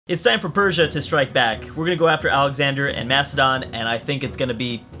It's time for Persia to strike back. We're going to go after Alexander and Macedon, and I think it's going to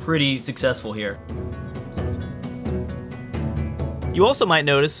be pretty successful here. You also might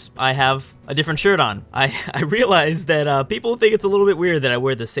notice I have a different shirt on. I realize that people think it's a little bit weird that I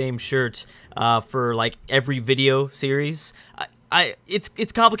wear the same shirt for like every video series.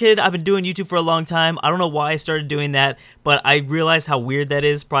 It's complicated. I've been doing YouTube for a long time. I don't know why I started doing that, but I realize how weird that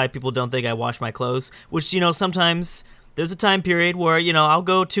is. Probably people don't think I wash my clothes, which, you know, sometimes there's a time period where, you know, I'll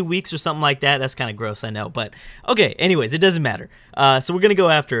go 2 weeks or something like that. That's kind of gross, I know. But, okay, anyways, it doesn't matter. So we're going to go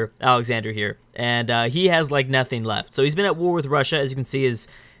after Alexander here. And he has, like, nothing left. So he's been at war with Russia. As you can see,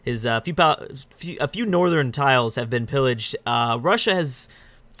 a few northern tiles have been pillaged. Russia has,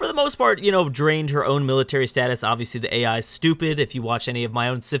 for the most part, you know, drained her own military status. Obviously, the AI is stupid. If you watch any of my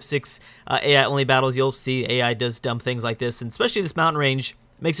own Civ 6 AI-only battles, you'll see AI does dumb things like this. And especially this mountain range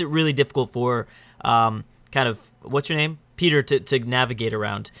makes it really difficult for kind of, what's your name? Peter to navigate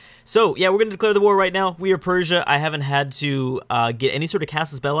around. So, yeah, we're going to declare the war right now. We are Persia. I haven't had to get any sort of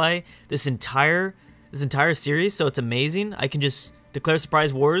Casus Belli this entire series, so it's amazing. I can just declare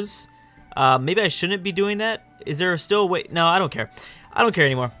surprise wars. Maybe I shouldn't be doing that. Is there still a way? No, I don't care. I don't care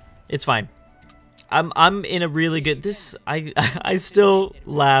anymore. It's fine. I'm in a really good... I still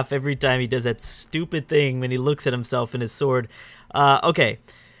laugh every time he does that stupid thing when he looks at himself in his sword. Okay.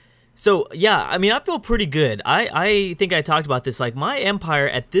 So, yeah, I mean, I feel pretty good. I think I talked about this. Like, my empire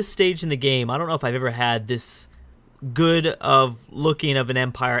at this stage in the game, I don't know if I've ever had this good of looking of an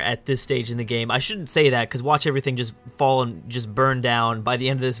empire at this stage in the game. I shouldn't say that, because watch everything just fall and just burn down by the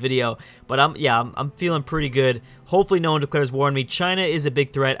end of this video. But, I'm feeling pretty good. Hopefully no one declares war on me. China is a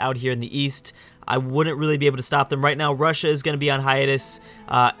big threat out here in the east. I wouldn't really be able to stop them. Right now, Russia is going to be on hiatus,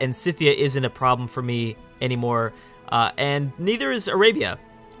 and Scythia isn't a problem for me anymore. And neither is Arabia.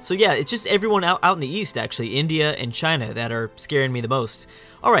 So yeah, it's just everyone out in the east, actually, India and China, that are scaring me the most.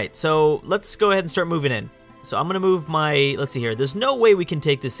 Alright, so let's go ahead and start moving in. So I'm going to move my, let's see here, there's no way we can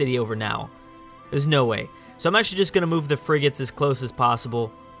take this city over now. There's no way. So I'm actually just going to move the frigates as close as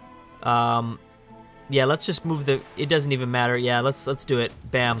possible. Yeah, let's just move it doesn't even matter. Yeah, let's do it.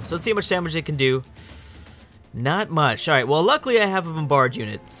 Bam. So let's see how much damage it can do. Not much. Alright, well luckily I have a bombard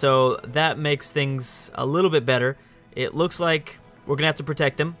unit, so that makes things a little bit better. It looks like we're going to have to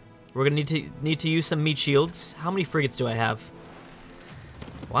protect them. We're going to need to use some meat shields. How many frigates do I have?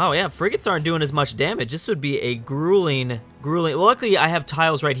 Wow, yeah, frigates aren't doing as much damage. This would be a grueling... Well, luckily, I have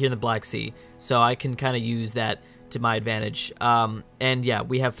tiles right here in the Black Sea, so I can kind of use that to my advantage. And yeah,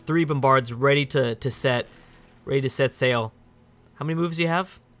 we have 3 bombards ready to set sail. How many moves do you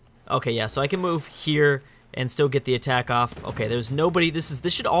have? Okay, yeah, so I can move here and still get the attack off. Okay, there's nobody. This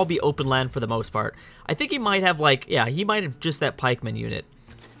should all be open land for the most part. I think he might have, like, yeah, he might have just that pikeman unit.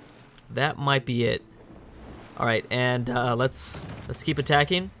 That might be it. All right, and let's keep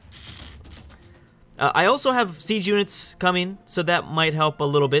attacking. I also have siege units coming, so that might help a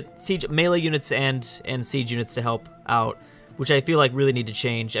little bit. Siege melee units and siege units to help out, which I feel like really need to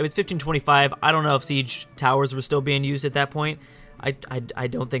change. I mean, it's 1525. I don't know if siege towers were still being used at that point. I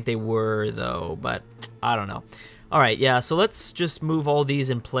don't think they were, though, but I don't know. All right, yeah, so let's just move all these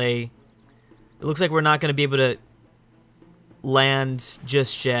in play. It looks like we're not going to be able to land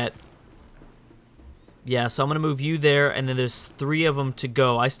just yet. Yeah, so I'm going to move you there, and then there's 3 of them to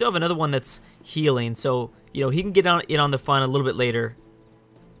go. I still have another one that's healing, so, you know, he can get in on the fun a little bit later.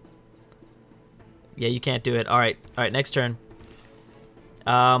 Yeah, you can't do it. All right, next turn.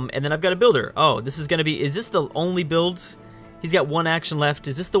 And then I've got a builder. Oh, this is going to be... Is this the only build? He's got 1 action left.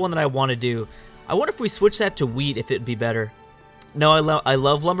 Is this the one that I want to do? I wonder if we switch that to wheat, if it'd be better. No, I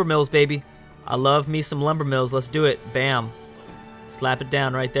love lumber mills, baby. I love me some lumber mills. Let's do it. Bam. Slap it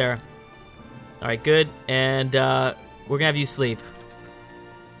down right there. All right, good. And we're going to have you sleep.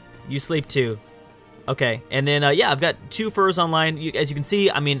 You sleep too. Okay, and then, yeah, I've got 2 furs online. As you can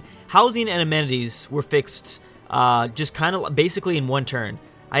see, I mean, housing and amenities were fixed just kind of basically in 1 turn.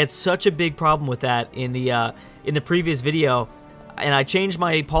 I had such a big problem with that in the previous video, and I changed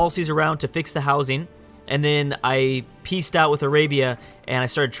my policies around to fix the housing, and then I pieced out with Arabia, and I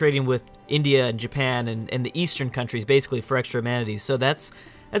started trading with India and Japan and the eastern countries, basically, for extra amenities. So that's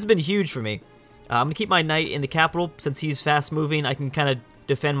been huge for me. I'm going to keep my knight in the capital. Since he's fast-moving, I can kind of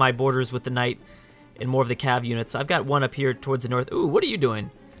defend my borders with the knight and more of the cav units. I've got 1 up here towards the north. Ooh, what are you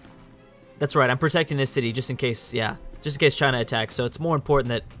doing? That's right, I'm protecting this city just in case, yeah, just in case China attacks, so it's more important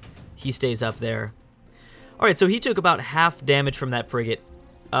that he stays up there. Alright, so he took about half damage from that frigate.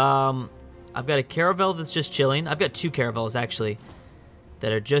 I've got a caravel that's just chilling. I've got 2 caravels, actually,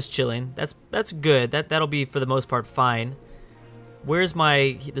 that are just chilling. That's good. That'll be, for the most part, fine. Where's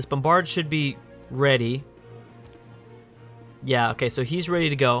my... This bombard should be ready. Yeah, okay, so he's ready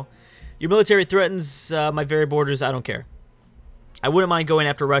to go. Your military threatens my very borders. I don't care. I wouldn't mind going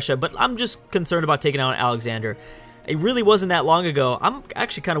after Russia, but I'm just concerned about taking out Alexander. It really wasn't that long ago. I'm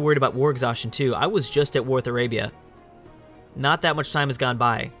actually kind of worried about war exhaustion, too. I was just at war with Arabia. Not that much time has gone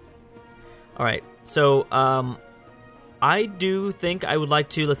by. Alright, so, I do think I would like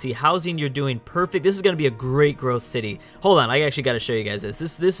to, let's see, housing, you're doing perfect. This is going to be a great growth city. Hold on, I actually got to show you guys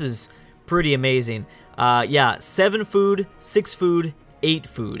this. This is pretty amazing. Yeah, 7 food, 6 food, 8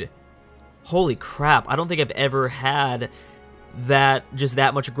 food. Holy crap, I don't think I've ever had just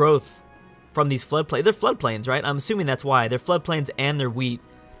that much growth from these floodplains. They're floodplains, right? I'm assuming that's why. They're floodplains and they're wheat.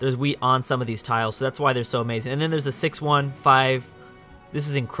 There's wheat on some of these tiles, so that's why they're so amazing. And then there's a 6-1, 5. This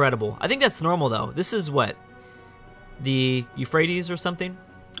is incredible. I think that's normal, though. This is what? The Euphrates or something?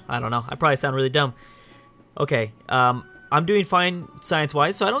 I don't know. I probably sound really dumb. Okay, I'm doing fine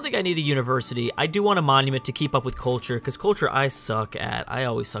science-wise, so I don't think I need a university. I do want a monument to keep up with culture, because culture I suck at. I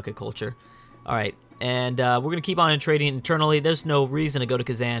always suck at culture. Alright, and we're going to keep on trading internally. There's no reason to go to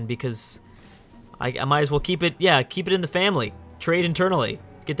Kazan, because I might as well keep it, yeah, keep it in the family. Trade internally.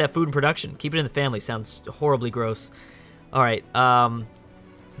 Get that food in production. Keep it in the family. Sounds horribly gross. Alright,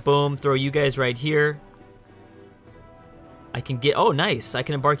 boom, throw you guys right here. I can get, oh nice, I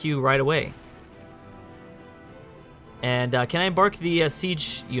can embark you right away. And can I embark the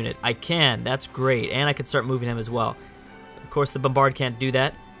siege unit? I can, that's great, and I can start moving him as well. Of course the bombard can't do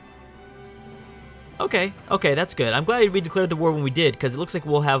that. Okay, okay, that's good. I'm glad we declared the war when we did, because it looks like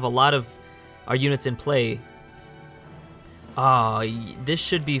we'll have a lot of our units in play. Oh, this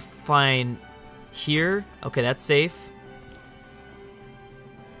should be fine here. Okay, that's safe.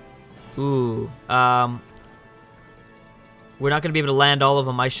 Ooh, we're not going to be able to land all of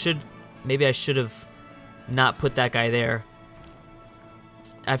them. Maybe I should have not put that guy there.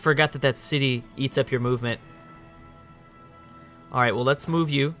 I forgot that city eats up your movement. Alright, well, let's move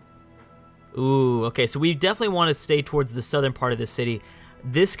you. Ooh, okay, so we definitely want to stay towards the southern part of the city.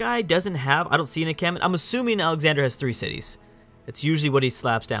 This guy doesn't have, I don't see an encampment. I'm assuming Alexander has 3 cities. It's usually what he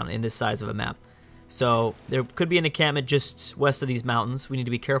slaps down in this size of a map. So there could be an encampment just west of these mountains. We need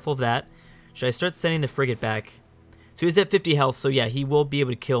to be careful of that. Should I start sending the frigate back? So he's at 50 health, so yeah, he will be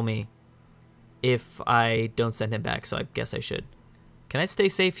able to kill me if I don't send him back, so I guess I should. Can I stay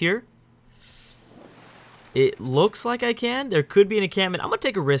safe here? It looks like I can. There could be an encampment. I'm going to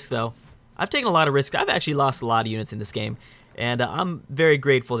take a risk, though. I've taken a lot of risks. I've actually lost a lot of units in this game, and I'm very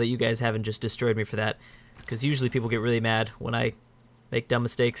grateful that you guys haven't just destroyed me for that, because usually people get really mad when I make dumb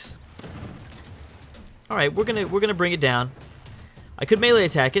mistakes. Alright, we're gonna bring it down. I could melee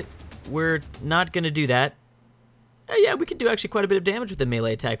attack it. We're not gonna do that. Yeah, we could do actually quite a bit of damage with the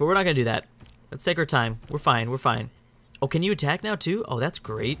melee attack, but we're not gonna do that. Let's take our time. We're fine, we're fine. Oh, can you attack now too? Oh, that's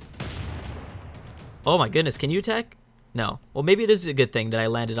great. Oh my goodness, can you attack? No. Well, maybe it is a good thing that I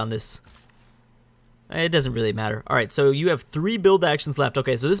landed on this. It doesn't really matter. Alright, so you have 3 build actions left.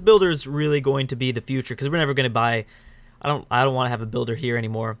 Okay, so this builder is really going to be the future, because we're never gonna buy... I don't want to have a builder here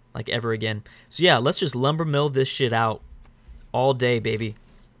anymore, like ever again. So yeah, let's just lumber mill this shit out. All day, baby.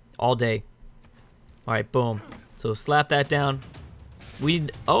 All day. Alright, boom. So slap that down.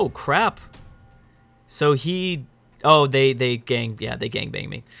 Oh, crap. So he... Oh, they gang... Yeah, they gangbang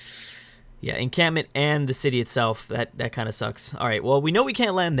me. Yeah, encampment and the city itself. That kind of sucks. Alright, well, we know we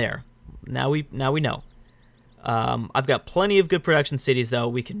can't land there. Now we know. I've got plenty of good production cities, though.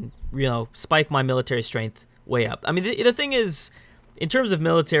 We can, you know, spike my military strength way up. I mean, the thing is, in terms of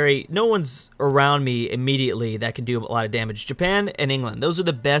military, no one's around me immediately that can do a lot of damage. Japan and England, those are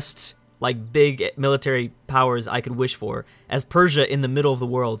the best, like, big military powers I could wish for, as Persia in the middle of the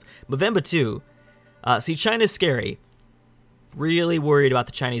world. Movember too. See, China's scary. Really worried about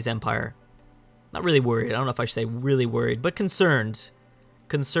the Chinese Empire. Not really worried. I don't know if I should say really worried, but concerned.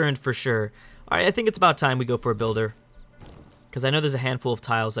 Concerned for sure. Alright, I think it's about time we go for a builder, because I know there's a handful of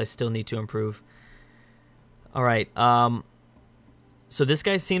tiles I still need to improve. Alright, so this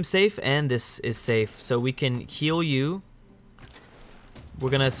guy seems safe, and this is safe. So we can heal you. We're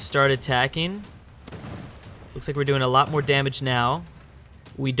gonna start attacking. Looks like we're doing a lot more damage now.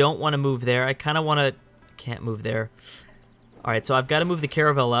 We don't want to move there. I kind of want to... Can't move there. Alright, so I've got to move the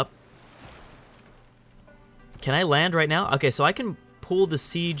caravel up. Can I land right now? Okay, so I can pull the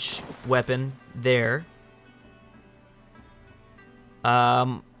siege weapon there.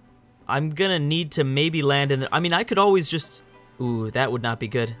 I'm gonna need to maybe land in the... I mean, I could always just... Ooh, that would not be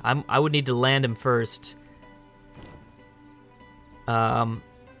good. I would need to land him first. Oh,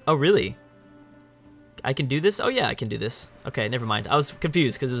 really? I can do this? Oh, yeah, I can do this. Okay, never mind. I was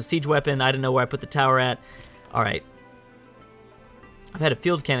confused because it was a siege weapon. I didn't know where I put the tower at. Alright. I've had a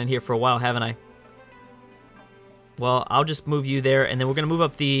field cannon here for a while, haven't I? Well, I'll just move you there, and then we're gonna move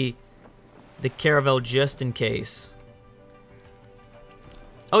up the caravel just in case.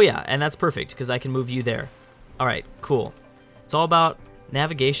 Oh yeah, and that's perfect because I can move you there. All right, cool. It's all about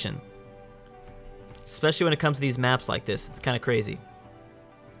navigation, especially when it comes to these maps like this. It's kind of crazy.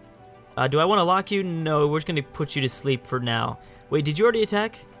 Do I want to lock you? No, we're just gonna put you to sleep for now. Wait, did you already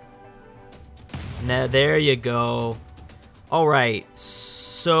attack? Nah, there you go. All right,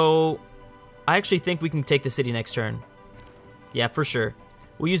 so I actually think we can take the city next turn. Yeah, for sure.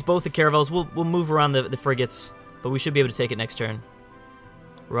 We'll use both the caravels. We'll move around the frigates, but we should be able to take it next turn.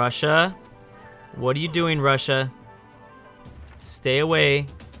 Russia, what are you doing, Russia? Stay away.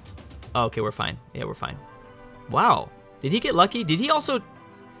 Oh, okay, we're fine. Yeah, we're fine. Wow, did he get lucky? Did he also?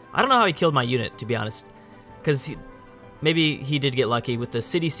 I don't know how he killed my unit, to be honest, because maybe he did get lucky with the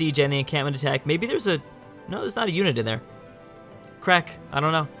city siege and the encampment attack. Maybe there's a no, there's not a unit in there. Crack. I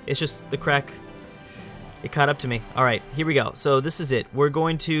don't know. It's just the crack. It caught up to me. All right, here we go. So this is it. We're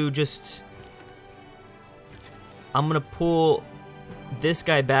going to just. I'm gonna pull this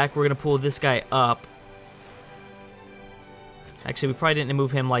guy back. We're gonna pull this guy up. Actually, we probably didn't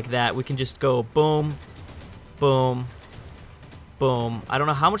move him like that. We can just go boom, boom, boom. I don't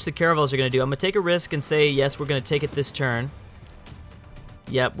know how much the caravels are gonna do. I'm gonna take a risk and say yes. We're gonna take it this turn.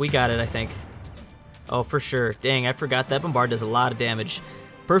 Yep, we got it. I think. Oh, for sure. Dang, I forgot that bombard does a lot of damage.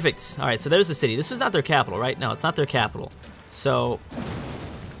 Perfect. All right, so there's the city. This is not their capital, right? No, it's not their capital. So,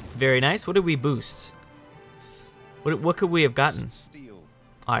 very nice. What did we boost? What could we have gotten?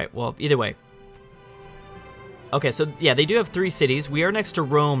 All right, well, either way. Okay, so, yeah, they do have 3 cities. We are next to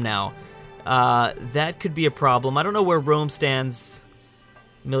Rome now. That could be a problem. I don't know where Rome stands.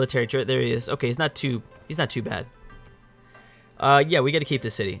 Military, there he is. Okay, he's not too bad. Yeah, we got to keep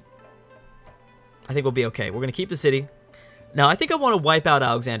this city. I think we'll be okay. We're going to keep the city. Now, I think I want to wipe out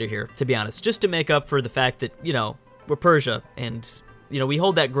Alexander here, to be honest, just to make up for the fact that, you know, we're Persia, and, you know, we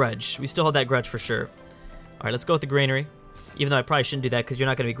hold that grudge. We still hold that grudge for sure. All right, let's go with the granary, even though I probably shouldn't do that because you're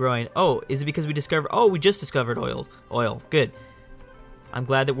not going to be growing. Oh, is it because we discovered... Oh, we just discovered oil. Oil, good. I'm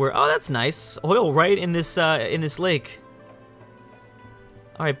glad that we're... Oh, that's nice. Oil right in this lake.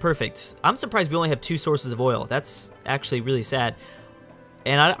 All right, perfect. I'm surprised we only have 2 sources of oil. That's actually really sad.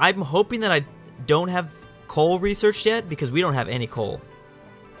 And I'm hoping that I don't have coal researched yet, because we don't have any coal.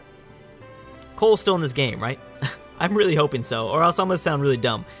 Coal's still in this game, right? I'm really hoping so, or else I'm gonna sound really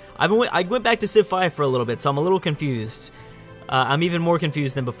dumb. I went back to Civ 5 for a little bit, so I'm a little confused. I'm even more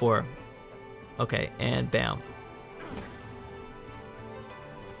confused than before. Okay, and bam.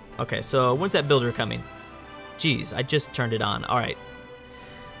 Okay, so when's that builder coming? Jeez, I just turned it on. All right.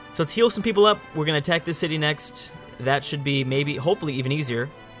 So let's heal some people up. We're gonna attack this city next. That should be maybe, hopefully, even easier.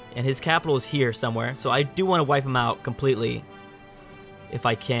 And his capital is here somewhere, so I do want to wipe him out completely, if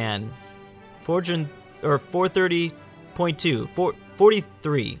I can. 430.2,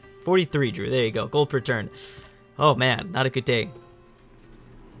 43, Drew. There you go, gold per turn. Oh man, not a good day.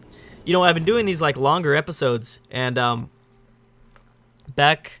 You know, I've been doing these like longer episodes, and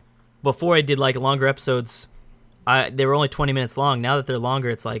back before I did like longer episodes, they were only 20 minutes long. Now that they're longer,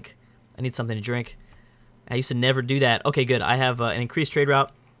 it's like I need something to drink. I used to never do that. Okay, good. I have an increased trade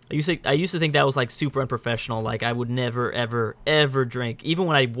route. I used to think that was like super unprofessional. Like I would never, ever, ever drink. Even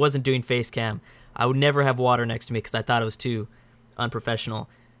when I wasn't doing face cam, I would never have water next to me because I thought it was too unprofessional.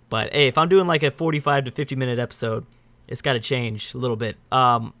 But hey, if I'm doing like a 45 to 50 minute episode, it's got to change a little bit.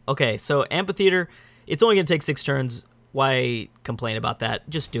 Okay, so amphitheater, it's only gonna take 6 turns. Why complain about that?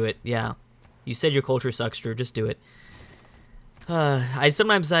 Just do it. Yeah, you said your culture sucks, Drew. Just do it.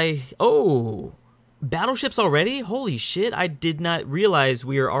 Oh. Battleships already? Holy shit, I did not realize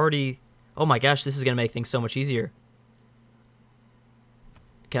we are already... Oh my gosh, this is going to make things so much easier.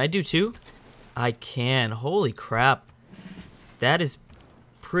 Can I do 2? I can. Holy crap. That is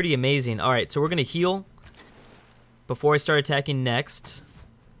pretty amazing. Alright, so we're going to heal before I start attacking next.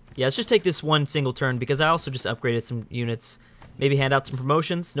 Yeah, let's just take this one single turn because I also just upgraded some units. Maybe hand out some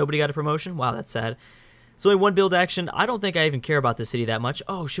promotions. Nobody got a promotion? Wow, that's sad. It's only 1 build action. I don't think I even care about this city that much.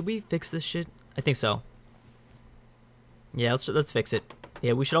 Oh, should we fix this shit? I think so. Yeah, let's fix it.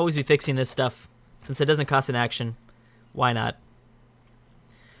 Yeah, we should always be fixing this stuff. Since it doesn't cost an action, why not?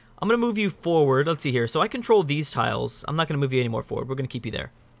 I'm going to move you forward. Let's see here. So I control these tiles. I'm not going to move you any more forward. We're going to keep you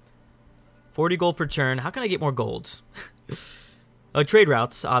there. 40 gold per turn. How can I get more gold? Trade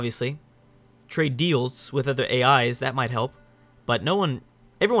routes, obviously. Trade deals with other AIs. That might help. But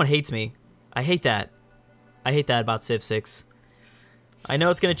everyone hates me. I hate that. I hate that about Civ 6. I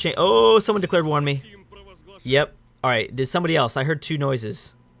know it's going to change. Oh, someone declared war on me. Yep. All right. Did somebody else? I heard 2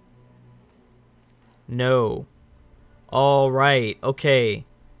 noises. No. All right. Okay.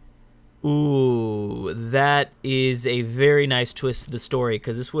 Ooh, that is a very nice twist to the story,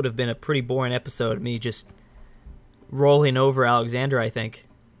 because this would have been a pretty boring episode of me just rolling over Alexander, I think.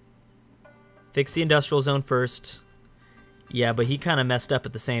 Fix the industrial zone first. Yeah, but he kind of messed up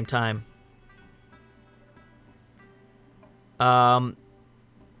at the same time. Alright,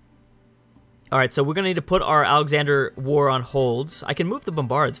 so we're going to need to put our Alexander war on hold. I can move the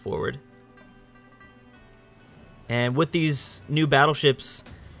bombards forward. And with these new battleships,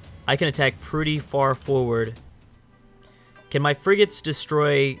 I can attack pretty far forward. Can my frigates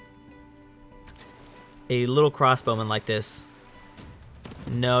destroy a little crossbowman like this?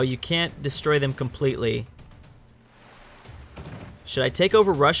 No, you can't destroy them completely. Should I take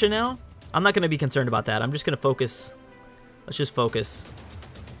over Russia now? I'm not going to be concerned about that. I'm just going to focus. Let's just focus.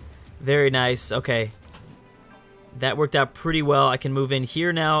 Very nice. Okay. That worked out pretty well. I can move in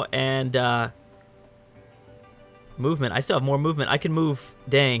here now and... movement. I still have more movement. I can move.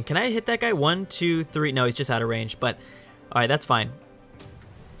 Dang. Can I hit that guy? 1, 2, 3. No, he's just out of range. But, alright, that's fine.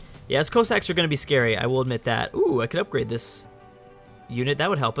 Yeah, his Cossacks are going to be scary. I will admit that. Ooh, I could upgrade this unit. That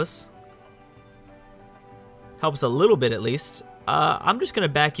would help us. Helps a little bit, at least. I'm just going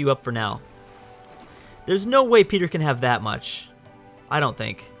to back you up for now. There's no way Peter can have that much. I don't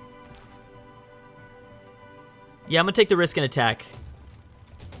think. Yeah, I'm going to take the risk and attack.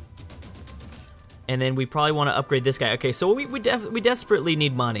 And then we probably want to upgrade this guy. Okay, so we desperately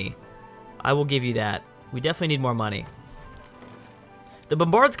need money. I will give you that. We definitely need more money. The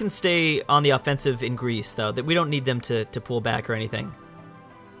bombards can stay on the offensive in Greece, though. That we don't need them to pull back or anything.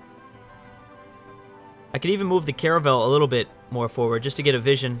 I could even move the caravel a little bit more forward just to get a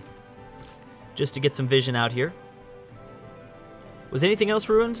vision. Just to get some vision out here. Was anything else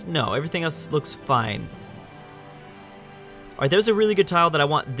ruined? No, everything else looks fine. Alright, there's a really good tile that I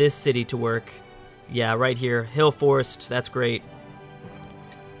want this city to work. Yeah, right here. Hill Forest. That's great.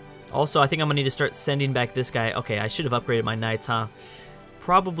 Also, I think I'm going to need to start sending back this guy. Okay, I should have upgraded my knights, huh?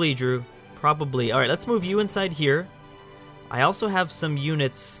 Probably, Drew. Probably. Alright, let's move you inside here. I also have some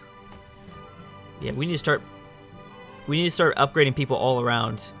units. Yeah, we need to start upgrading people all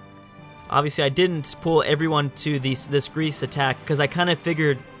around. Obviously, I didn't pull everyone to this Greece attack because I kind of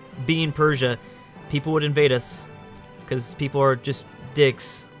figured, being Persia, people would invade us because people are just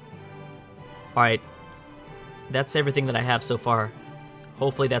dicks. Alright, that's everything that I have so far.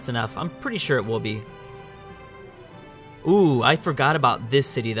 Hopefully that's enough. I'm pretty sure it will be. Ooh, I forgot about this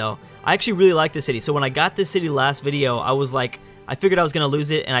city though. I actually really like this city. So when I got this city last video, I was like, I figured I was going to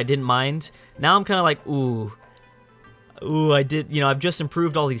lose it and I didn't mind. Now I'm kind of like, ooh, I did, you know, I've just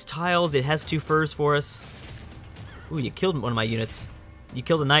improved all these tiles. It has 2 furs for us. Ooh, you killed one of my units. You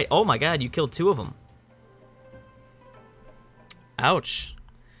killed a knight. Oh my god, you killed 2 of them. Ouch.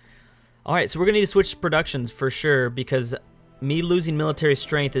 Alright, so we're going to need to switch productions for sure, because me losing military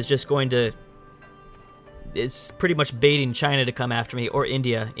strength is just going to... It's pretty much baiting China to come after me, or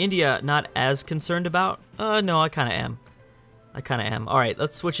India. India, not as concerned about? No, I kind of am. Alright,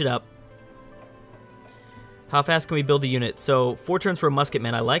 let's switch it up. How fast can we build a unit? So, 4 turns for a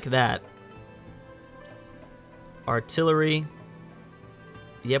musketman, I like that. Artillery.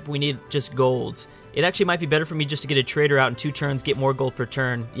 Yep, we need just gold. It actually might be better for me just to get a trader out in 2 turns, get more gold per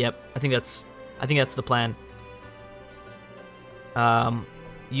turn. Yep, I think that's the plan.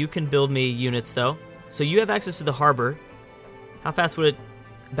 You can build me units though. So you have access to the harbor. How fast would it?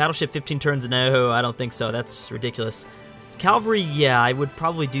 Battleship 15 turns? No, I don't think so. That's ridiculous. Cavalry, yeah, I would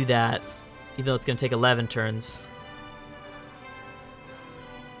probably do that, even though it's going to take 11 turns.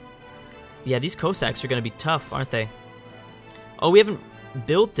 Yeah, these Cossacks are going to be tough, aren't they? Oh, we haven't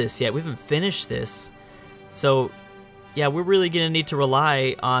built this yet. We haven't finished this. So, yeah, we're really going to need to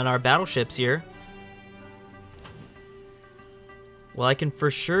rely on our battleships here. Well, I can for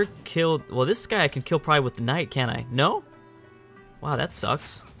sure kill... Well, this guy I can kill probably with the knight, can't I? No? Wow, that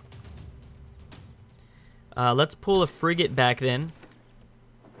sucks. Let's pull a frigate back then.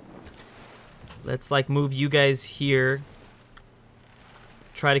 Let's, like, move you guys here.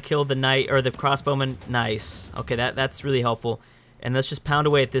 Try to kill the knight, or the crossbowman. Nice. Okay, that's really helpful. And let's just pound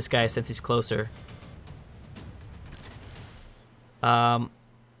away at this guy since he's closer. Oh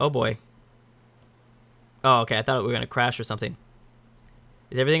boy. Oh, okay, I thought we were going to crash or something.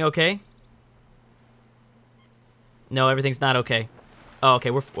 Is everything okay? No, everything's not okay. Oh, okay,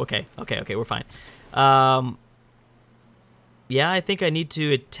 we're okay. Okay, we're fine. Yeah, I think I need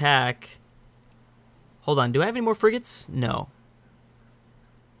to attack. Hold on, do I have any more frigates? No.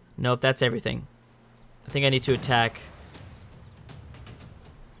 Nope, that's everything. I think I need to attack.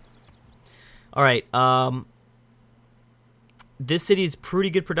 Alright, this city's pretty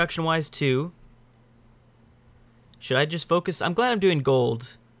good production-wise, too. Should I just focus? I'm glad I'm doing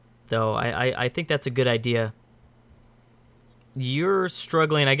gold. though. I think that's a good idea. You're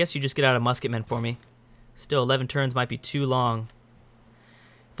struggling. I guess you just get out of musketmen for me. Still, 11 turns might be too long.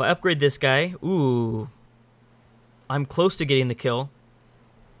 If I upgrade this guy, ooh, I'm close to getting the kill.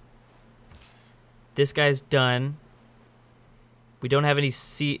 This guy's done. We don't have any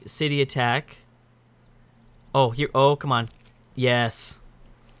city attack. Oh, here. Oh, come on. Yes.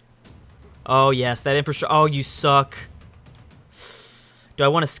 Oh, yes. That infrastructure. Oh, you suck. Do I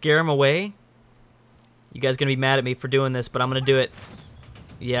want to scare him away? You guys going to be mad at me for doing this, but I'm going to do it.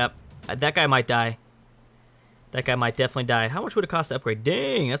 Yep. That guy might die. That guy might definitely die. How much would it cost to upgrade?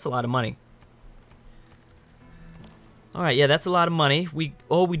 Dang, that's a lot of money. Alright, yeah, that's a lot of money. We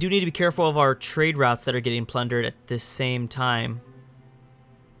do need to be careful of our trade routes that are getting plundered at this same time.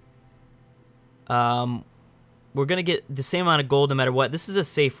 We're going to get the same amount of gold no matter what. This is a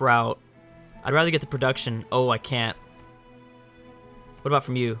safe route. I'd rather get the production. Oh, I can't. What about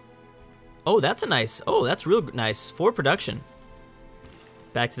from you? Oh, that's a nice. Oh, that's real nice. 4 production.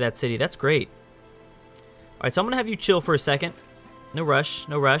 Back to that city. That's great. Alright, so I'm going to have you chill for a second. No rush.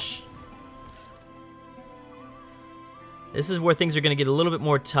 No rush. This is where things are going to get a little bit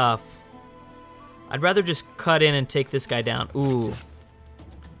more tough. I'd rather just cut in and take this guy down. Ooh.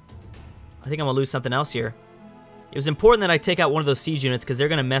 I think I'm going to lose something else here. It was important that I take out one of those siege units because they're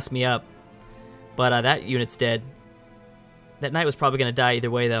going to mess me up. But that unit's dead. That knight was probably going to die either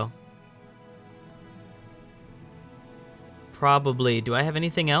way, though. Probably. Do I have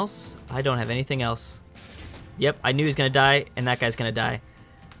anything else? I don't have anything else. Yep, I knew he was going to die, and that guy's going to die.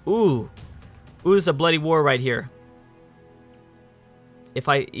 Ooh. Ooh, this is a bloody war right here. If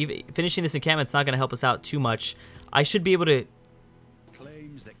finishing this encampment's not going to help us out too much, I should be able to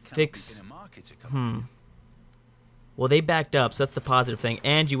fix... Well, they backed up, so that's the positive thing.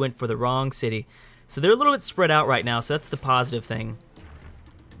 And you went for the wrong city. So they're a little bit spread out right now, so that's the positive thing.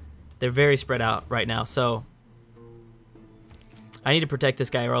 They're very spread out right now, so... I need to protect this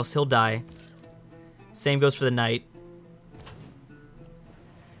guy or else he'll die. Same goes for the knight.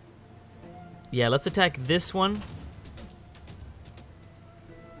 Yeah, let's attack this one.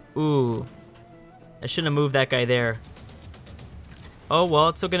 Ooh. I shouldn't have moved that guy there. Oh, well,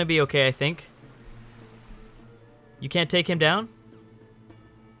 it's still going to be okay, I think. You can't take him down?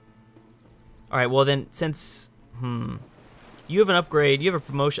 Alright, well then, since... You have an upgrade, you have a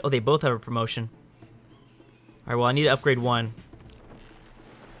promotion. Oh, they both have a promotion. Alright, well, I need to upgrade one.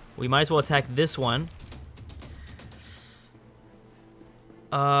 We might as well attack this one.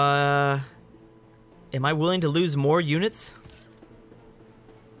 Am I willing to lose more units?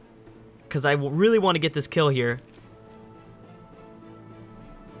 Because I really want to get this kill here.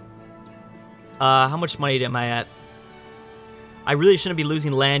 How much money am I at? I really shouldn't be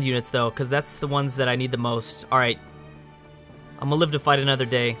losing land units, though, because that's the ones that I need the most. Alright. I'm going to live to fight another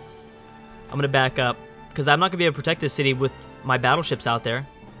day. I'm going to back up, because I'm not going to be able to protect this city with my battleships out there.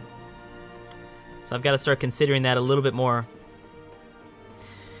 So I've got to start considering that a little bit more.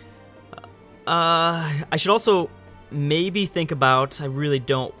 I should also maybe think about... I really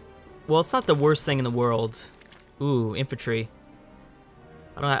don't... Well, it's not the worst thing in the world. Ooh, infantry.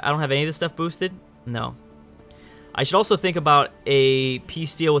 I don't have any of this stuff boosted? No. I should also think about a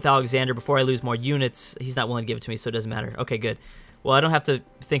peace deal with Alexander before I lose more units. He's not willing to give it to me, so it doesn't matter. Okay, good. Well, I don't have to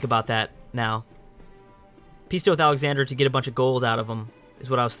think about that now. Peace deal with Alexander to get a bunch of gold out of him is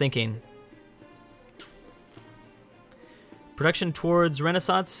what I was thinking. Production towards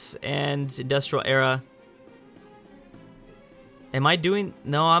Renaissance and Industrial Era. Am I doing...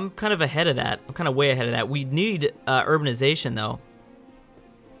 No, I'm kind of ahead of that. I'm kind of way ahead of that. We need urbanization, though.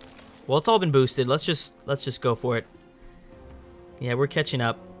 Well, it's all been boosted. Let's just go for it. Yeah, we're catching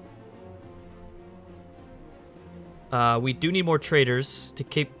up. We do need more traders to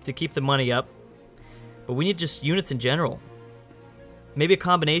keep the money up. But we need just units in general. Maybe a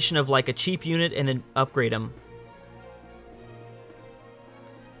combination of like a cheap unit and then upgrade them.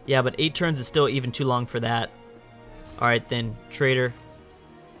 Yeah, but 8 turns is still even too long for that. Alright then, trader.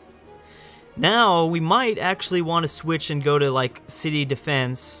 Now, we might actually want to switch and go to like city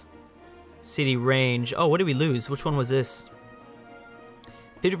defense. City range. Oh, what did we lose? Which one was this?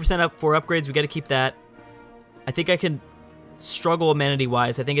 50% up for upgrades. We got to keep that. I think I can struggle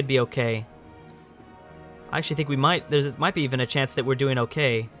amenity-wise. I think it'd be okay. I actually think we might. There might be even a chance that we're doing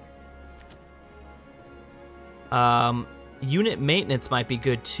okay. Unit maintenance might be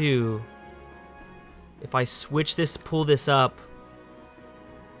good too. If I switch this, pull this up.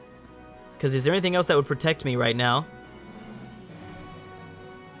 Because is there anything else that would protect me right now?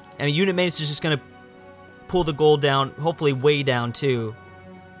 I mean, unit maintenance is just going to pull the gold down, hopefully way down too.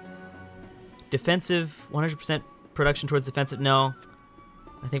 Defensive, 100% production towards defensive, no.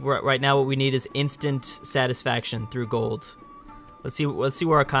 I think right now what we need is instant satisfaction through gold. Let's see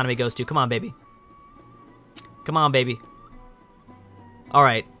where our economy goes to. Come on, baby. Come on, baby. All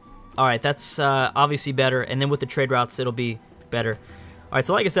right, that's obviously better. And then with the trade routes, it'll be better. All right,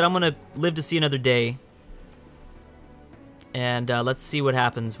 so like I said, I'm gonna live to see another day, and let's see what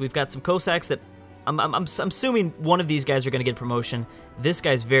happens. We've got some Cossacks that I'm assuming one of these guys are gonna get a promotion. This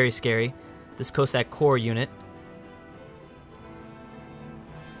guy's very scary. This Cossack Corps unit.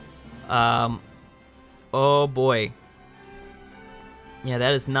 Oh boy. Yeah,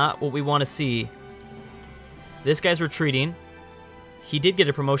 that is not what we want to see. This guy's retreating. He did get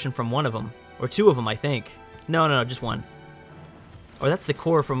a promotion from one of them. Or two of them, I think. No, just one. Or that's the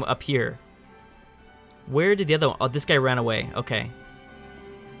core from up here. Where did the other one? Oh, this guy ran away. Okay.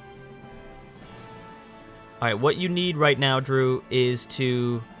 Alright, what you need right now, Drew, is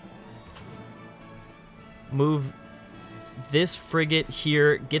to move this frigate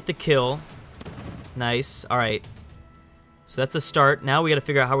here, get the kill. Nice. Alright. So that's a start. Now we gotta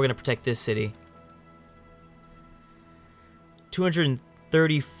figure out how we're gonna protect this city.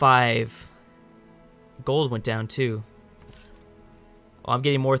 235 gold went down too. Oh, I'm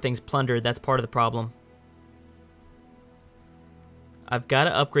getting more things plundered. That's part of the problem. I've got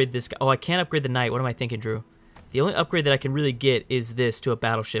to upgrade this guy. Oh, I can't upgrade the knight. What am I thinking, Drew? The only upgrade that I can really get is this to a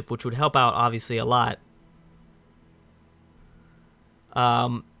battleship, which would help out, obviously, a lot.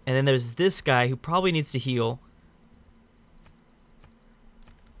 And then there's this guy who probably needs to heal.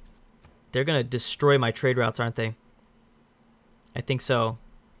 They're going to destroy my trade routes, aren't they? I think so.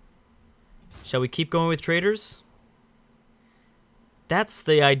 Shall we keep going with traders? That's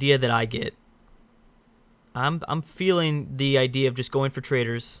the idea that I get. I'm feeling the idea of just going for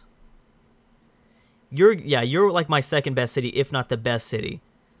traders. You're like my second best city, if not the best city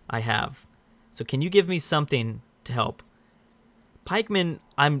I have. So can you give me something to help? Pikemen,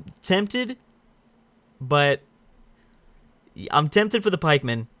 I'm tempted, but I'm tempted for the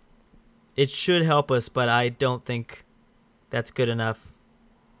pikemen. It should help us, but I don't think that's good enough.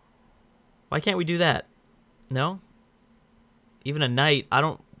 Why can't we do that? No? Even a knight. I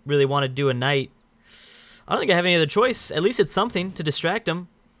don't really want to do a knight. I don't think I have any other choice. At least it's something to distract him.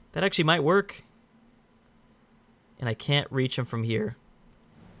 That actually might work. And I can't reach him from here.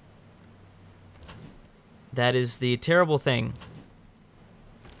 That is the terrible thing.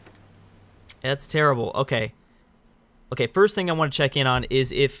 That's terrible. Okay. Okay, first thing I want to check in on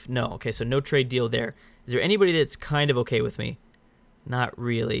is if... No. Okay, so no trade deal there. Is there anybody that's kind of okay with me? Not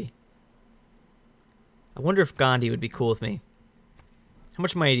really. I wonder if Gandhi would be cool with me. How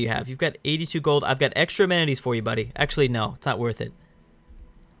much money do you have? You've got 82 gold. I've got extra amenities for you, buddy. Actually, no. It's not worth it.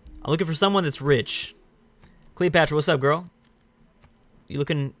 I'm looking for someone that's rich. Cleopatra, what's up, girl? You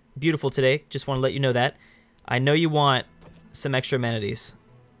looking beautiful today. Just want to let you know that. I know you want some extra amenities.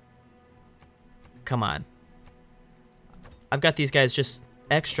 Come on. I've got these guys just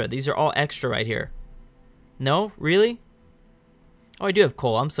extra. These are all extra right here. No? Really? Oh, I do have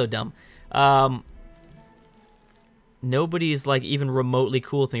coal. I'm so dumb. Nobody's like even remotely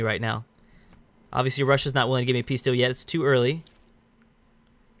cool with me right now. Obviously, Russia's not willing to give me a peace deal yet. It's too early.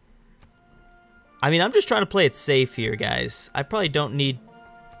 I mean, I'm just trying to play it safe here, guys. I probably don't need...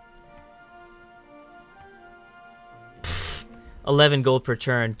 11 gold per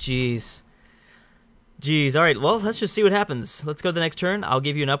turn. Jeez. Jeez. All right, well, let's just see what happens. Let's go to the next turn. I'll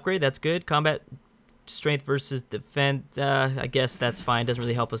give you an upgrade. That's good. Combat strength versus defend. I guess that's fine. Doesn't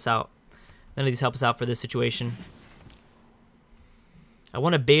really help us out. None of these help us out for this situation. I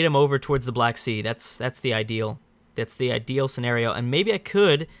want to bait him over towards the Black Sea. That's the ideal. That's the ideal scenario. And maybe I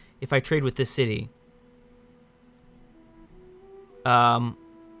could if I trade with this city.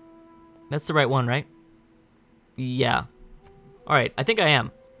 That's the right one, right? Yeah. All right, I think I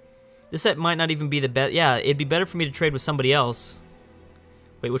am. This set might not even be the best. Yeah, it'd be better for me to trade with somebody else.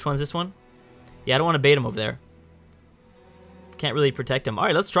 Wait, which one's this one? Yeah, I don't want to bait him over there. Can't really protect him. All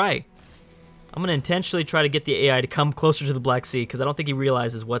right, let's try. I'm going to intentionally try to get the AI to come closer to the Black Sea because I don't think he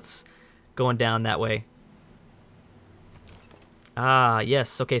realizes what's going down that way. Ah,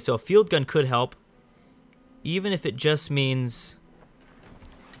 yes. Okay, so a field gun could help. Even if it just means...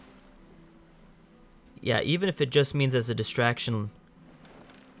 Yeah, even if it just means as a distraction.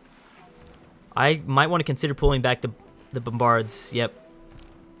 I might want to consider pulling back the bombards. Yep.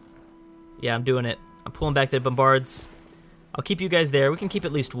 Yeah, I'm doing it. I'm pulling back the bombards. I'll keep you guys there. We can keep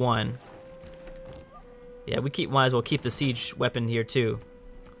at least one. Yeah, we might as well keep the siege weapon here too.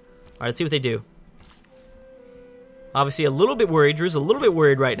 Alright, let's see what they do. Obviously a little bit worried. Drew's a little bit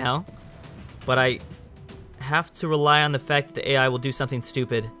worried right now. But I have to rely on the fact that the AI will do something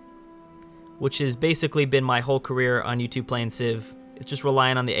stupid. Which has basically been my whole career on YouTube playing Civ, It's just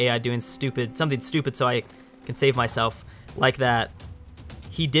relying on the AI doing something stupid so I can save myself. Like that.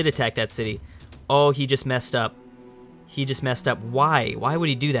 He did attack that city. Oh, he just messed up. He just messed up. Why? Why would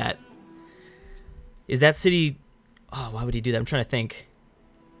he do that? Is that city... Oh, why would he do that? I'm trying to think.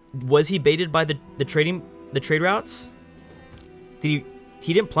 Was he baited by the trade routes? He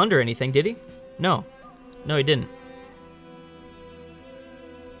didn't plunder anything, did he? No. No, he didn't.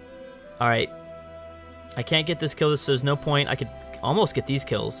 Alright. I can't get this kill, so there's no point. I could almost get these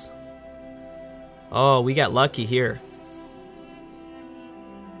kills. Oh, we got lucky here.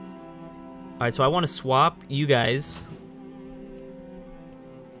 Alright, so I want to swap you guys.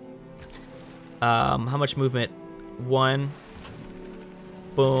 How much movement? 1.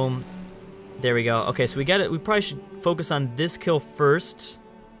 Boom. There we go. Okay, so we probably should focus on this kill first.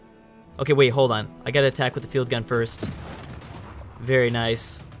 Okay, wait, hold on. I gotta attack with the field gun first. Very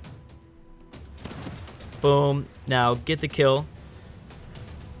nice. Boom. Now, get the kill.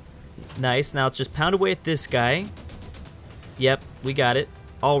 Nice. Now, let's just pound away at this guy. Yep, we got it.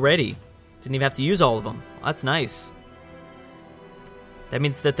 Already. Didn't even have to use all of them. That's nice. That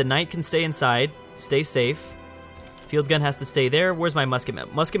means that the knight can stay inside, stay safe. Field gun has to stay there. Where's my musket man?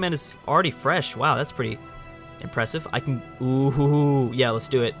 Musket man is already fresh. Wow, that's pretty impressive. I can... Ooh, yeah, let's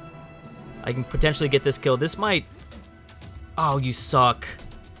do it. I can potentially get this kill. This might... Oh, you suck.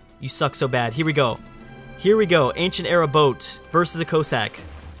 You suck so bad. Here we go. Here we go. Ancient era boat versus a Cossack.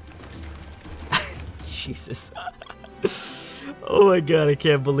 Jesus. Oh my god, I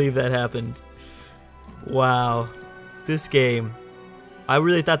can't believe that happened. Wow. This game. I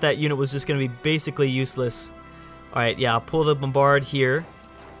really thought that unit was just going to be basically useless. Alright, yeah, I'll pull the bombard here.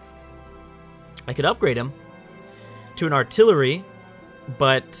 I could upgrade him to an artillery,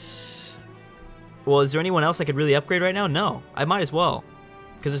 but... Well, is there anyone else I could really upgrade right now? No, I might as well.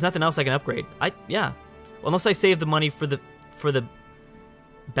 Because there's nothing else I can upgrade. Yeah. Well, unless I save the money for the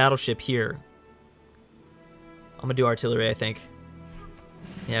battleship here. I'm gonna do artillery, I think.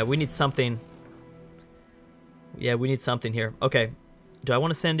 Yeah, we need something. Yeah, we need something here. Okay. Do I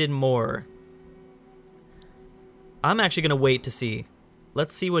want to send in more? I'm actually gonna wait to see.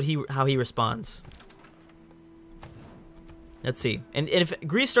 Let's see how he responds. Let's see. And if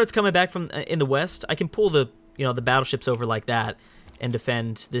Greece starts coming back from in the west, I can pull the battleships over like that and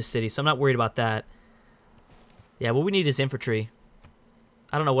defend this city. So I'm not worried about that. Yeah, what we need is infantry.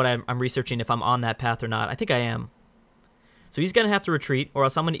 I don't know what I'm researching, if I'm on that path or not. I think I am. So he's gonna have to retreat, or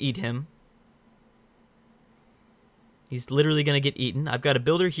else I'm gonna eat him. He's literally gonna get eaten. I've got a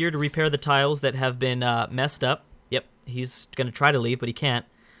builder here to repair the tiles that have been messed up. Yep, he's gonna try to leave, but he can't.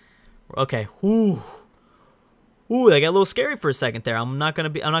 Okay. Ooh, that got a little scary for a second there. I'm not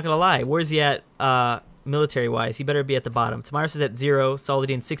gonna lie. Where's he at, military-wise? He better be at the bottom. Cyrus is at 0.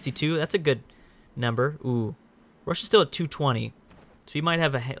 Saladin 62. That's a good number. Ooh, Russia's still at 220, so he might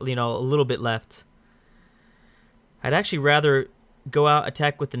have a little bit left. I'd actually rather go out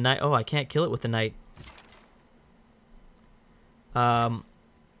attack with the knight. Oh, I can't kill it with the knight. Oh,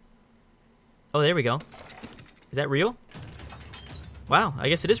 there we go. Is that real? Wow, I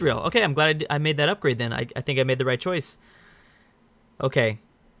guess it is real. Okay, I'm glad I made that upgrade then. I think I made the right choice. Okay.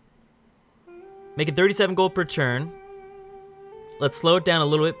 Make it 37 gold per turn. Let's slow it down a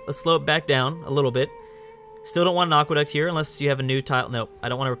little bit. Let's slow it back down a little bit. Still don't want an aqueduct here unless you have a new tile. Nope, I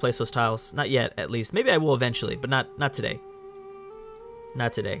don't want to replace those tiles. Not yet, at least. Maybe I will eventually, but not today.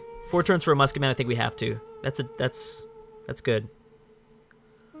 Not today. 4 turns for a musketman, I think we have to. That's good.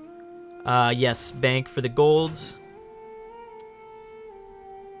 Yes, bank for the golds.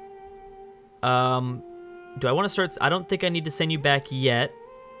 Do I want to start? I don't think I need to send you back yet.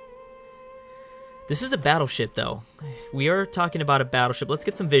 This is a battleship, though. We are talking about a battleship. Let's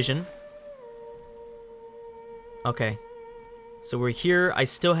get some vision. Okay. So we're here. I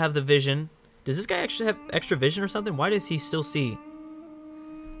still have the vision. Does this guy actually have extra vision or something? Why does he still see?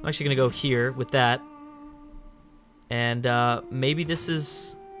 I'm actually going to go here with that. And maybe this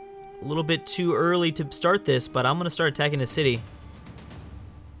is a little bit too early to start this, but I'm going to start attacking the city.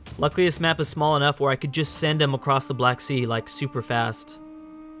 Luckily, this map is small enough where I could just send him across the Black Sea, like, super fast.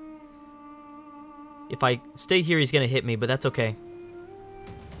 If I stay here, he's going to hit me, but that's okay.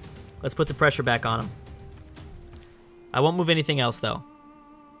 Let's put the pressure back on him. I won't move anything else, though.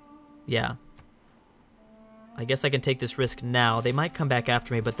 Yeah. I guess I can take this risk now. They might come back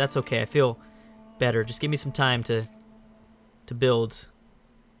after me, but that's okay. I feel better. Just give me some time to build.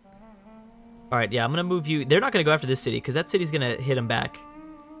 Alright, yeah, I'm going to move you. They're not going to go after this city, because that city's going to hit them back.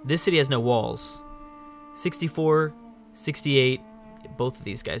 This city has no walls. 64, 68. Both of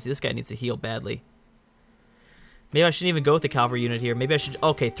these guys. This guy needs to heal badly. Maybe I shouldn't even go with the cavalry unit here. Maybe I should...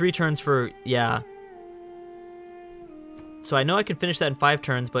 Okay, 3 turns for... Yeah. So I know I can finish that in 5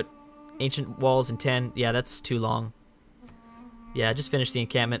 turns, but ancient walls in 10. Yeah, that's too long. Yeah, just finish the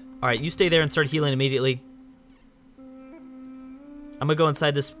encampment. Alright, you stay there and start healing immediately. I'm gonna go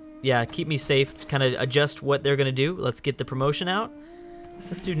inside this. Yeah, keep me safe. Kind of adjust what they're gonna do. Let's get the promotion out.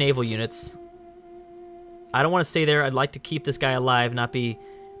 Let's do naval units. I don't want to stay there. I'd like to keep this guy alive, not be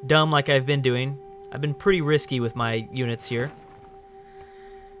dumb like I've been doing. I've been pretty risky with my units here.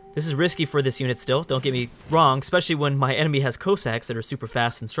 This is risky for this unit still, don't get me wrong, especially when my enemy has Cossacks that are super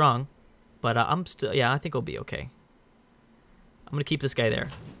fast and strong. But I'm still, yeah, I think I'll be okay. I'm gonna keep this guy there.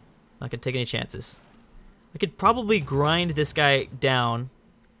 Not gonna take any chances. I could probably grind this guy down.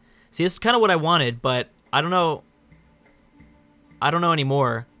 See, this is kind of what I wanted, but I don't know. I don't know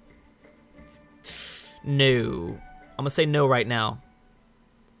anymore. No. I'm gonna say no right now.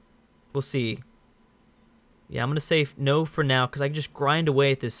 We'll see. Yeah, I'm gonna say no for now because I can just grind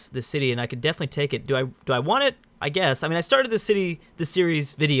away at this city and I could definitely take it. Do I want it? I guess. I mean, I started this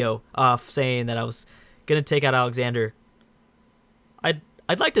series video off saying that I was gonna take out Alexander.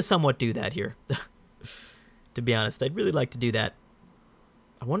 I'd like to somewhat do that here. To be honest, I'd really like to do that.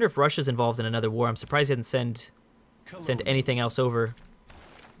 I wonder if Russia's involved in another war. I'm surprised he didn't send anything else over.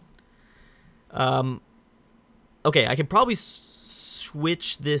 Okay, I can probably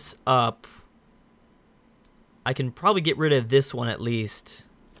switch this up. I can probably get rid of this one at least.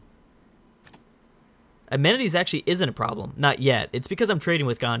 Amenities actually isn't a problem. Not yet. It's because I'm trading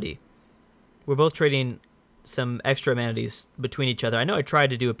with Gandhi. We're both trading some extra amenities between each other. I know I tried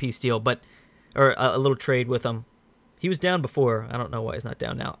to do a peace deal, but... or a little trade with him. He was down before. I don't know why he's not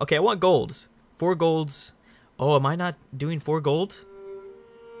down now. Okay, I want golds. 4 golds. Oh, am I not doing 4 gold?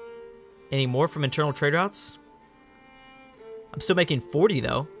 Any more from internal trade routes? I'm still making 40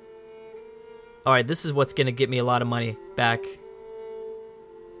 though. Alright, this is what's gonna get me a lot of money back.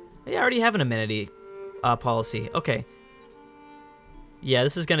 I already have an amenity policy. Okay. Yeah,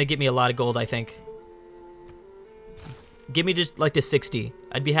 this is gonna get me a lot of gold, I think. Give me just like to 60.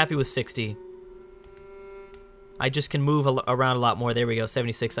 I'd be happy with 60. I just can move around a lot more. There we go,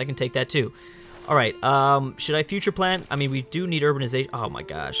 76. I can take that too. Alright, should I future plan? I mean, we do need urbanization. Oh my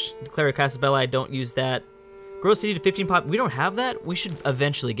gosh. Declare a Casus Belli, I don't use that. Grow city to 15 pop. We don't have that? We should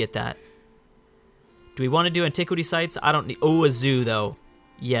eventually get that. Do we want to do antiquity sites? I don't need... oh, a zoo, though.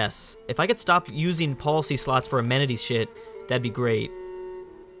 Yes. If I could stop using policy slots for amenities shit, that'd be great.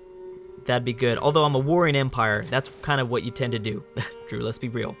 That'd be good. Although I'm a warring empire, that's kind of what you tend to do. Drew, let's be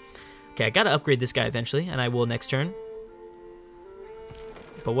real. Okay, I gotta upgrade this guy eventually, and I will next turn.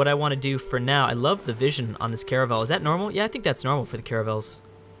 But what I want to do for now, I love the vision on this caravel. Is that normal? Yeah, I think that's normal for the caravels.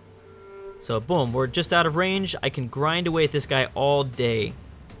 So, boom, we're just out of range. I can grind away at this guy all day.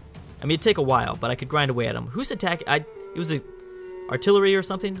 I mean, it'd take a while, but I could grind away at him. Who's attacking? It was a artillery or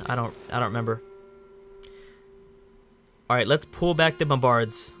something? I don't remember. All right, let's pull back the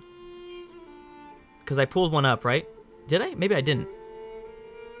bombards. Because I pulled one up, right? Did I? Maybe I didn't.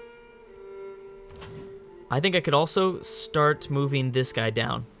 I think I could also start moving this guy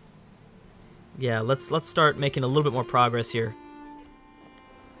down. Yeah, let's start making a little bit more progress here.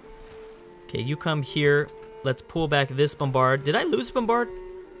 Okay, you come here. Let's pull back this bombard. Did I lose bombard?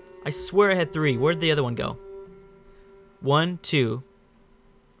 I swear I had 3. Where'd the other one go? 1, 2.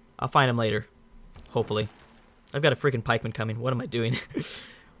 I'll find him later. Hopefully. I've got a freaking pikeman coming. What am I doing?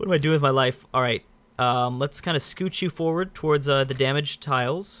 What am I doing with my life? Alright. Let's kind of scooch you forward towards the damaged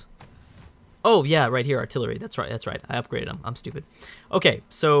tiles. Oh, yeah, right here, artillery. That's right, that's right. I upgraded them. I'm stupid. Okay,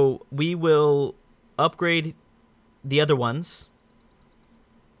 so we will upgrade the other ones.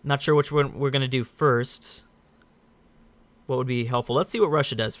 Not sure which one we're going to do first. What would be helpful? Let's see what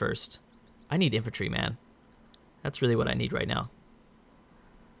Russia does first. I need infantry, man. That's really what I need right now.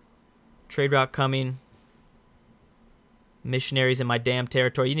 Trade route coming. Missionaries in my damn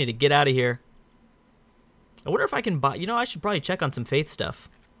territory. You need to get out of here. I wonder if I can buy... you know, I should probably check on some faith stuff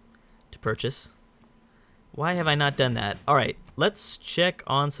to purchase. Why have I not done that? Alright, let's check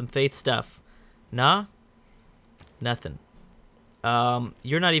on some faith stuff. Nah? Nothing.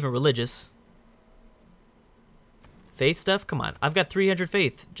 You're not even religious. Faith stuff? Come on. I've got 300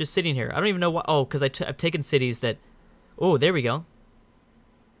 faith just sitting here. I don't even know why. Oh, because I've taken cities that... oh, there we go.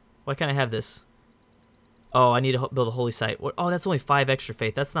 Why can't I have this? Oh, I need to build a holy site. What? Oh, that's only 5 extra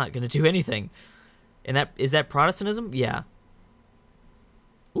faith. That's not going to do anything. And that is that Protestantism? Yeah.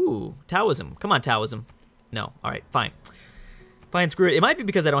 Ooh, Taoism. Come on, Taoism. No. All right, fine. Fine, screw it. It might be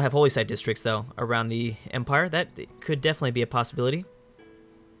because I don't have holy site districts, though, around the empire. That could definitely be a possibility.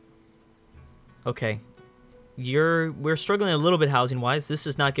 Okay. We're struggling a little bit housing-wise. This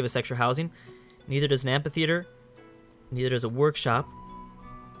does not give us extra housing. Neither does an amphitheater. Neither does a workshop.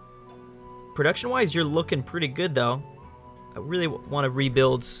 Production-wise, you're looking pretty good, though. I really want to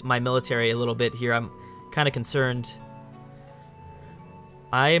rebuild my military a little bit here. I'm kind of concerned.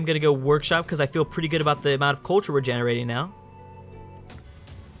 I am going to go workshop because I feel pretty good about the amount of culture we're generating now.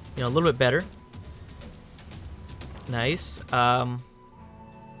 You know, a little bit better. Nice.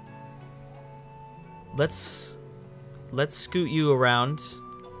 Let's scoot you around.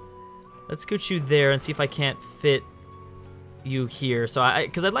 Let's scoot you there and see if I can't fit you here. So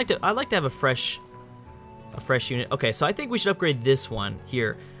because I'd like to have a fresh unit. Okay, so I think we should upgrade this one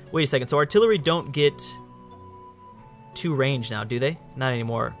here. Wait a second. So artillery don't get 2 range now, do they? Not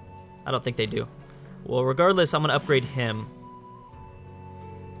anymore. I don't think they do. Well, regardless, I'm gonna upgrade him.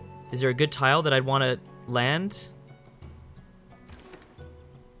 Is there a good tile that I'd want to land?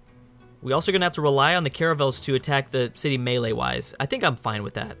 We also gonna have to rely on the caravels to attack the city melee-wise. I think I'm fine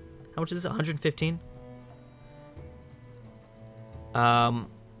with that. How much is this? 115? All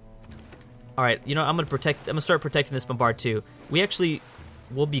right. You know, I'm gonna start protecting this bombard too. We actually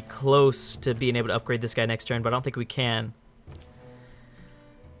will be close to being able to upgrade this guy next turn, but I don't think we can.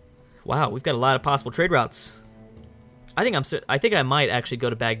 Wow, we've got a lot of possible trade routes. I think I might actually go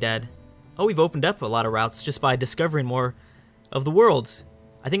to Baghdad. Oh, we've opened up a lot of routes just by discovering more of the world.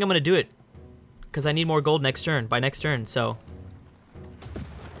 I think I'm gonna do it because I need more gold next turn. By next turn, so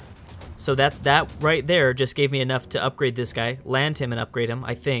that right there just gave me enough to upgrade this guy, land him, and upgrade him.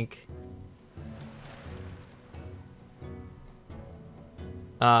 I think.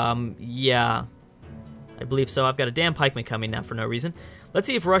 Yeah, I believe so. I've got a damn pikeman coming now for no reason. Let's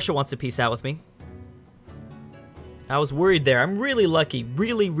see if Russia wants to peace out with me. I was worried there. I'm really lucky,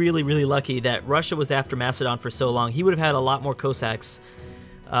 really lucky that Russia was after Macedon for so long. He would have had a lot more Cossacks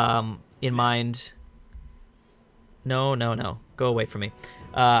in mind. No. Go away from me.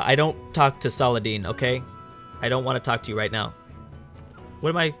 I don't talk to Saladin, okay? I don't want to talk to you right now. What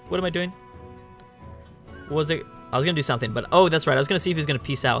am I doing? What was it? I was gonna do something, but oh, that's right. I was gonna see if he was gonna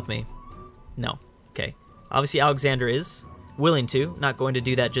peace out with me. No. Okay. Obviously, Alexander is willing to. Not going to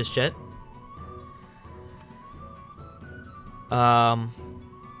do that just yet. Well,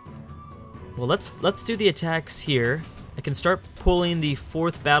 let's do the attacks here. I can start pulling the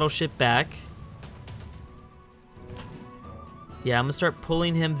 4th battleship back. Yeah, I'm gonna start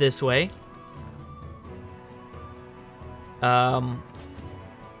pulling him this way.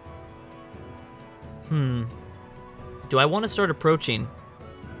 Do I want to start approaching?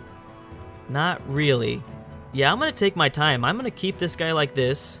 Not really. Yeah, I'm gonna take my time. I'm gonna keep this guy like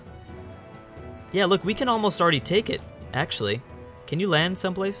this. Yeah, look, we can almost already take it, actually. Can you land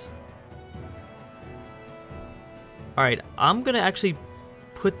someplace? Alright, I'm gonna actually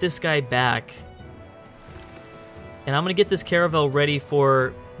put this guy back. And I'm gonna get this caravel ready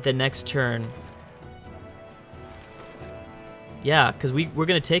for the next turn. Yeah, because we're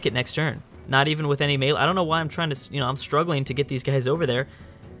gonna take it next turn. Not even with any melee. I don't know why I'm trying to, I'm struggling to get these guys over there.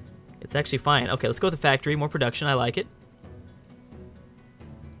 It's actually fine. Okay, let's go with the factory. More production. I like it.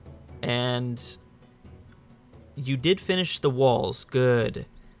 And you did finish the walls. Good.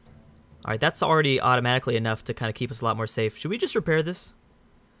 All right, that's already automatically enough to kind of keep us a lot more safe. Should we just repair this?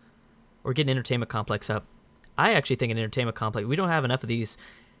 Or get an entertainment complex up? I actually think an entertainment complex. We don't have enough of these.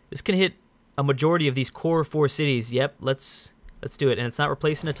 This can hit a majority of these core 4 cities. Yep, let's do it. And it's not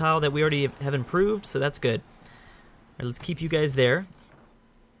replacing a tile that we already have improved, so that's good. All right, let's keep you guys there.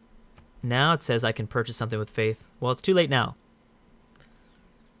 Now it says I can purchase something with faith. Well, it's too late now.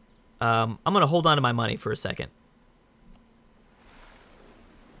 I'm going to hold on to my money for a second.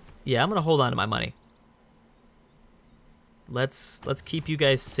 Yeah, I'm going to hold on to my money. Let's keep you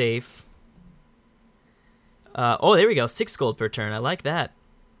guys safe. Oh, there we go. 6 gold per turn. I like that.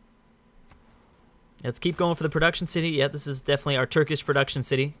 Let's keep going for the production city. Yeah, this is definitely our Turkish production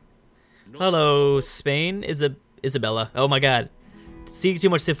city. Hello, Spain. Isabella. Oh my god. Seeing too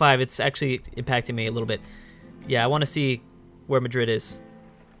much Civ 5, it's actually impacting me a little bit. Yeah, I want to see where Madrid is.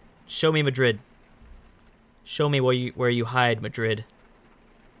 Show me Madrid. Show me where you hide, Madrid.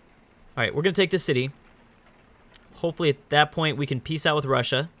 Alright, we're going to take this city. Hopefully at that point we can peace out with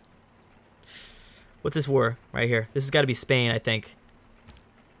Russia. What's this war right here? This has got to be Spain, I think.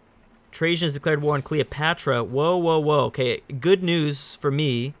 Trajan has declared war on Cleopatra. Whoa. Okay, good news for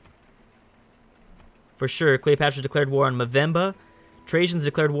me. For sure, Cleopatra declared war on Movember. Trajan's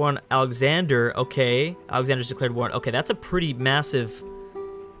declared war on Alexander. Okay, Alexander's declared war on... Okay, that's a pretty massive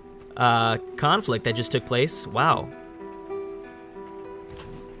conflict that just took place. Wow.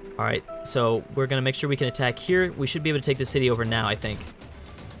 Alright, so we're going to make sure we can attack here. We should be able to take the city over now, I think.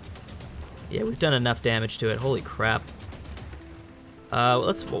 Yeah, we've done enough damage to it. Holy crap.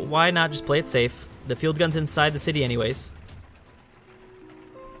 Why not just play it safe? The field gun's inside the city anyways.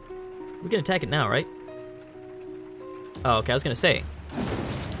 We can attack it now, right? Oh, okay, I was gonna say.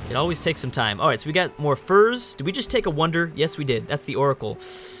 It always takes some time. Alright, so we got more furs. Did we just take a wonder? Yes, we did. That's the Oracle.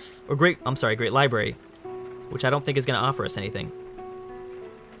 Or Great Library. Which I don't think is gonna offer us anything.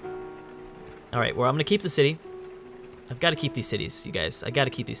 Alright, well, I'm gonna keep the city. I've got to keep these cities, you guys. I got to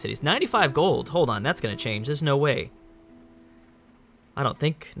keep these cities. 95 gold. Hold on, that's going to change. There's no way. I don't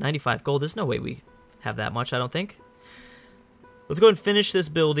think. 95 gold. There's no way we have that much, I don't think. Let's go and finish this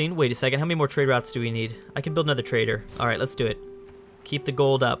building. Wait a second. How many more trade routes do we need? I can build another trader. All right, let's do it. Keep the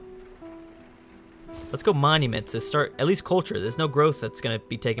gold up. Let's go monument to start at least culture. There's no growth that's going to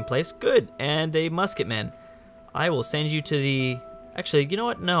be taking place. Good. And a musketman. I will send you to the... Actually, you know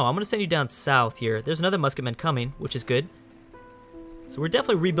what? No, I'm going to send you down south here. There's another musketman coming, which is good. So we're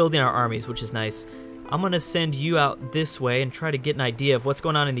definitely rebuilding our armies, which is nice. I'm going to send you out this way and try to get an idea of what's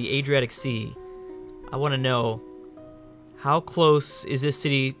going on in the Adriatic Sea. I want to know how close is this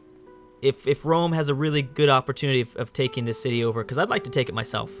city, if Rome has a really good opportunity of taking this city over, because I'd like to take it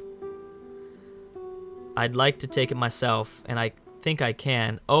myself. I'd like to take it myself, and I think I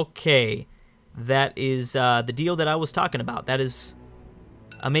can. Okay, that is the deal that I was talking about. That is...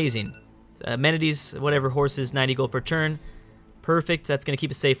 amazing. Amenities, whatever, horses, 90 gold per turn. Perfect. That's going to keep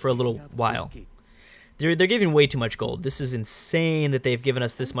us safe for a little while. They're giving way too much gold. This is insane that they've given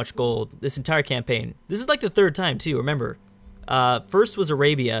us this much gold. This entire campaign. This is like the third time, too, remember. First was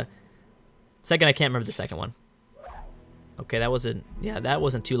Arabia. Second, I can't remember the second one. Okay, that wasn't... yeah, that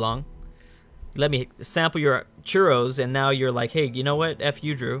wasn't too long. Let me sample your churros, and now you're like, hey, you know what? F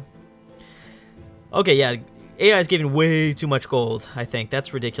you, Drew. Okay, yeah. AI is giving way too much gold, I think.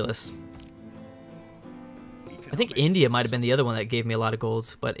 That's ridiculous. I think India might have been the other one that gave me a lot of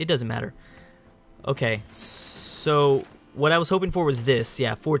gold, but it doesn't matter. Okay, so what I was hoping for was this.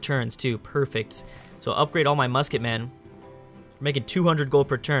 Yeah, 4 turns too. Perfect. So upgrade all my musketmen. We're making 200 gold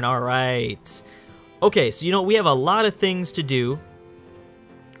per turn. All right. Okay, so you know, we have a lot of things to do.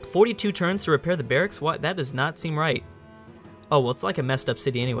 42 turns to repair the barracks? What? That does not seem right. Oh, well, it's like a messed up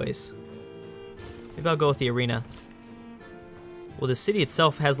city anyways. Maybe I'll go with the arena. Well, the city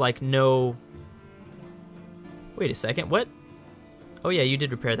itself has, like, no... Wait a second, what? Oh, yeah, you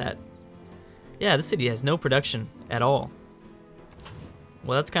did repair that. Yeah, the city has no production at all.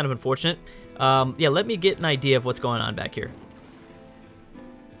 Well, that's kind of unfortunate. Yeah, let me get an idea of what's going on back here.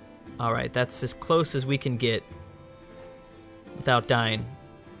 Alright, that's as close as we can get without dying.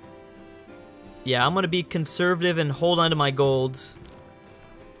 Yeah, I'm going to be conservative and hold on to my golds.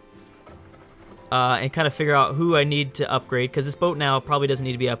 And kind of figure out who I need to upgrade, because this boat now probably doesn't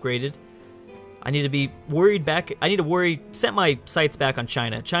need to be upgraded. I need to be worried back. I need to set my sights back on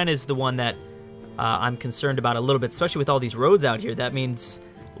China. China is the one that I'm concerned about a little bit, especially with all these roads out here. That means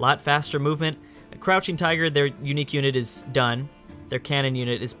a lot faster movement. A Crouching Tiger, their unique unit is done. Their cannon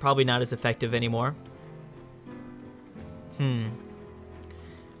unit is probably not as effective anymore.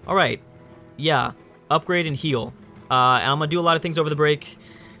 Alright. Yeah. Upgrade and heal. And I'm going to do a lot of things over the break.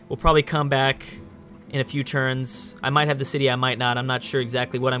 We'll probably come back in a few turns. I might have the city, I might not. I'm not sure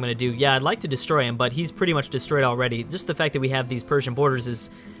exactly what I'm going to do. Yeah, I'd like to destroy him, but he's pretty much destroyed already. Just the fact that we have these Persian borders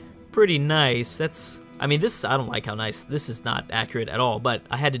is pretty nice. That's... I mean, this... I don't like how nice... This is not accurate at all, but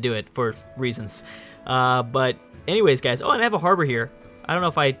I had to do it for reasons. But anyways, guys... Oh, and I have a harbor here. I don't know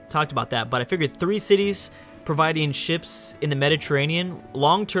if I talked about that, but I figured 3 cities providing ships in the Mediterranean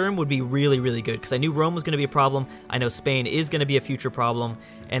long term would be really, really good, because I knew Rome was going to be a problem. I know Spain is going to be a future problem,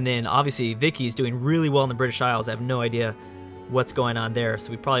 and then obviously Vicky is doing really well in the British Isles. I have no idea what's going on there, so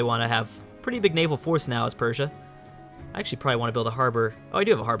we probably want to have pretty big naval force now as Persia. I actually probably want to build a harbor. Oh, I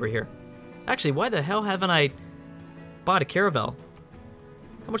do have a harbor here. Actually, why the hell haven't I bought a caravel?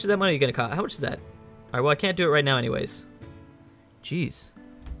 How much is that money going to cost? How much is that? Alright, well, I can't do it right now anyways. Jeez.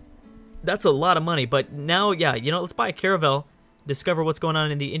 That's a lot of money, but now, yeah, you know, let's buy a caravel, discover what's going on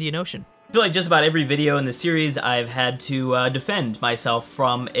in the Indian Ocean. I feel like just about every video in the series, I've had to defend myself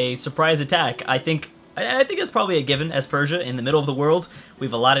from a surprise attack. I think that's probably a given as Persia in the middle of the world. We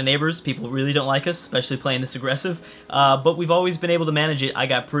have a lot of neighbors. People really don't like us, especially playing this aggressive. But we've always been able to manage it. I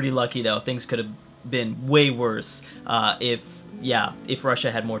got pretty lucky, though. Things could have been way worse if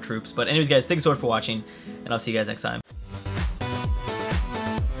Russia had more troops. But anyways, guys, thanks so much for watching, and I'll see you guys next time.